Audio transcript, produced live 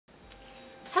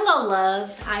Hello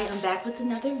loves, I am back with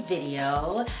another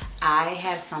video. I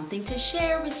have something to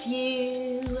share with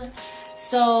you.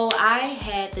 So I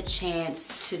had the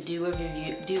chance to do a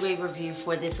review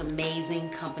for this amazing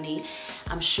company.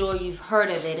 I'm sure you've heard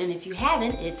of it, and if you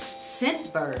haven't, it's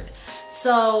Scentbird.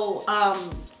 So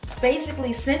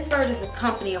basically Scentbird is a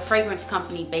fragrance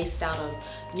company based out of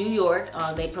New York.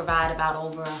 They provide about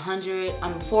over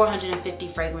 450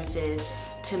 fragrances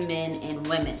to men and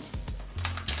women.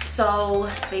 So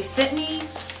they sent me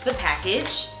the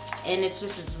package, and it's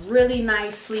just this really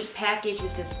nice sleek package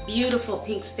with this beautiful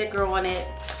pink sticker on it.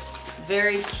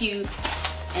 Very cute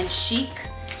and chic.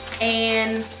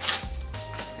 And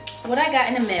what I got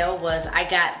in the mail was I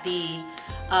got the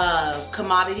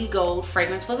Commodity Gold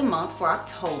fragrance for the month for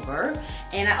October,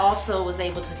 and I also was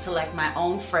able to select my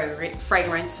own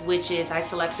fragrance, which is I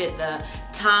selected the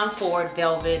Tom Ford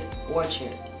Velvet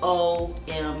Orchid.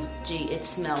 OMG, it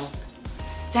smells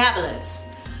fabulous.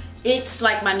 It's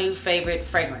like my new favorite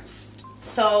fragrance.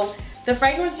 So the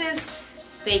fragrances,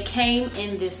 they came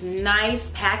in this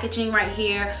nice packaging right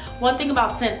here. One thing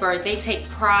about Scentbird, they take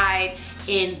pride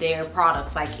in their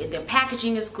products. Like, their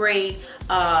packaging is great.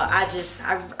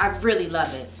 I really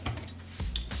love it.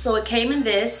 So it came in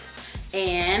this,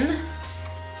 and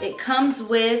it comes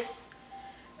with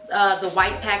the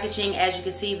white packaging. As you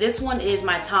can see, this one is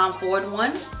my Tom Ford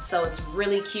one, so it's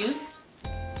really cute.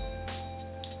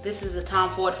 This is a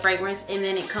Tom Ford fragrance, and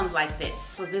then it comes like this.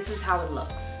 So this is how it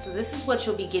looks. So this is what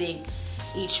you'll be getting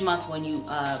each month when you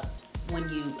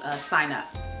sign up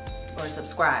or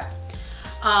subscribe.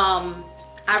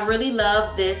 I really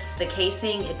love the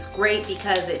casing. It's great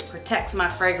because it protects my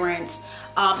fragrance.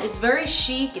 It's very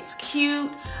chic, it's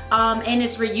cute, and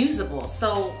it's reusable.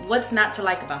 So what's not to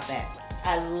like about that?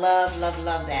 I love, love,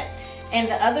 love that. And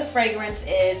the other fragrance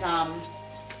is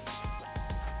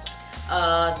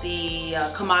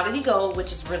the Commodity Gold,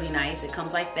 which is really nice. It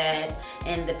comes like that,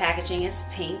 and the packaging is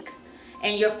pink.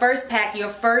 And your first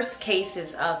case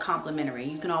is complimentary.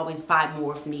 You can always buy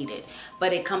more if needed,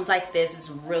 but it comes like this. It's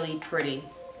really pretty,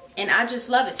 and I just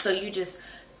love it. So you just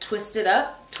twist it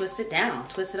up, twist it down,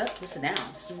 twist it up, twist it down.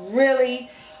 It's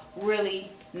really, really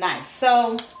nice.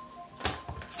 So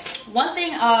one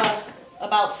thing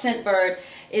about Scentbird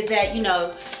is that, you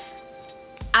know,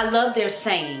 I love their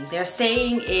saying. Their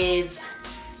saying is,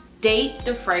 date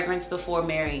the fragrance before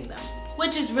marrying them,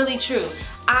 which is really true.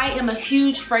 I am a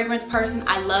huge fragrance person.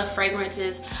 I love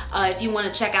fragrances. If you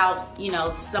want to check out, you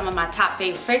know, some of my top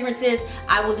favorite fragrances,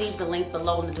 I will leave the link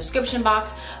below in the description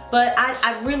box. But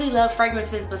I really love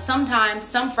fragrances, but sometimes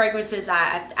some fragrances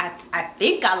I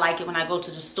think I like it when I go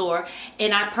to the store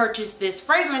and I purchase this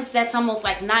fragrance that's almost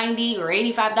like $90 or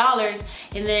 $85,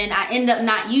 and then I end up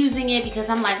not using it because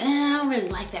I'm like, I don't really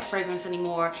like that fragrance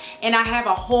anymore, and I have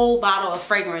a whole bottle of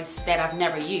fragrance that I've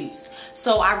never used.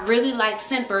 So I really like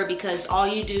Scentbird because all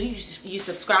you do, you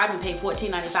subscribe and pay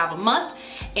 $14.95 a month,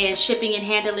 and shipping and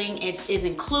handling is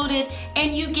included,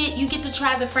 and you get to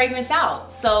try the fragrance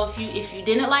out. So if you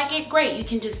didn't like it, great, you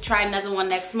can just try another one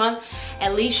next month.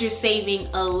 At least you're saving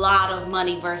a lot of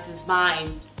money versus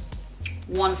buying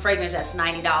one fragrance that's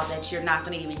 $90 that you're not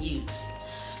going to even use.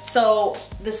 So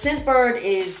the Scentbird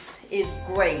is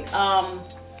great.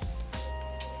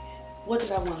 What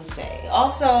did I want to say?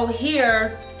 Also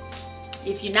here,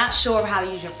 if you're not sure of how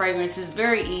to use your fragrance, it's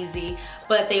very easy,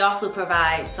 but they also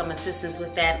provide some assistance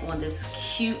with that on this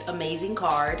cute, amazing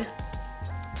card.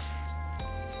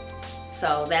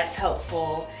 So that's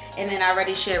helpful. And then I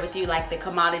already shared with you, like, the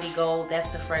Commodity Gold, that's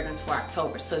the fragrance for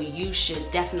October. So you should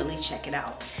definitely check it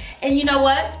out. And you know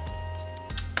what?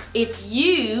 If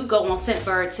you go on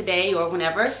Scentbird today or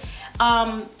whenever,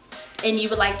 and you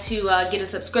would like to get a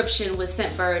subscription with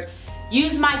Scentbird,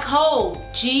 use my code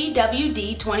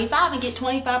GWD25 and get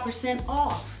 25%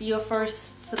 off your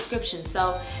first subscription.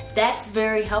 So that's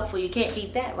very helpful. You can't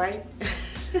beat that, right?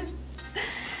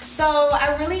 So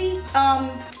I really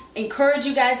encourage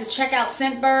you guys to check out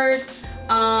Scentbird.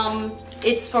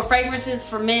 It's for fragrances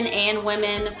for men and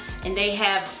women, and they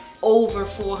have over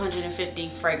 450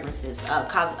 fragrances,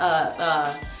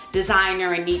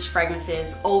 designer and niche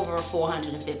fragrances, over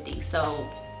 450. So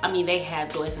I mean, they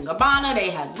have Dolce & Gabbana, they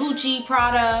have Gucci,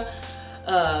 Prada,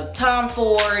 Tom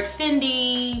Ford,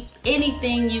 Fendi,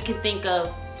 anything you can think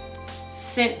of,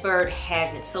 Scentbird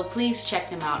has it. So please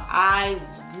check them out. I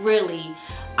really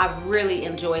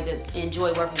enjoy working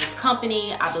with this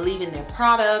company. I believe in their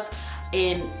product.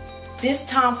 And this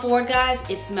Tom Ford, guys,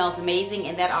 it smells amazing.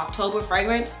 And that October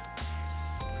fragrance,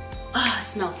 it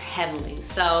smells heavenly.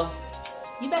 So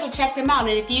you better check them out.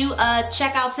 And if you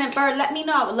check out Scentbird, let me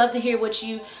know. I would love to hear what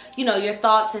your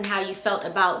thoughts and how you felt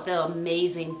about the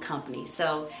amazing company.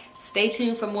 So Stay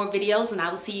tuned for more videos and I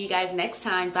will see you guys next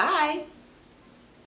time. Bye.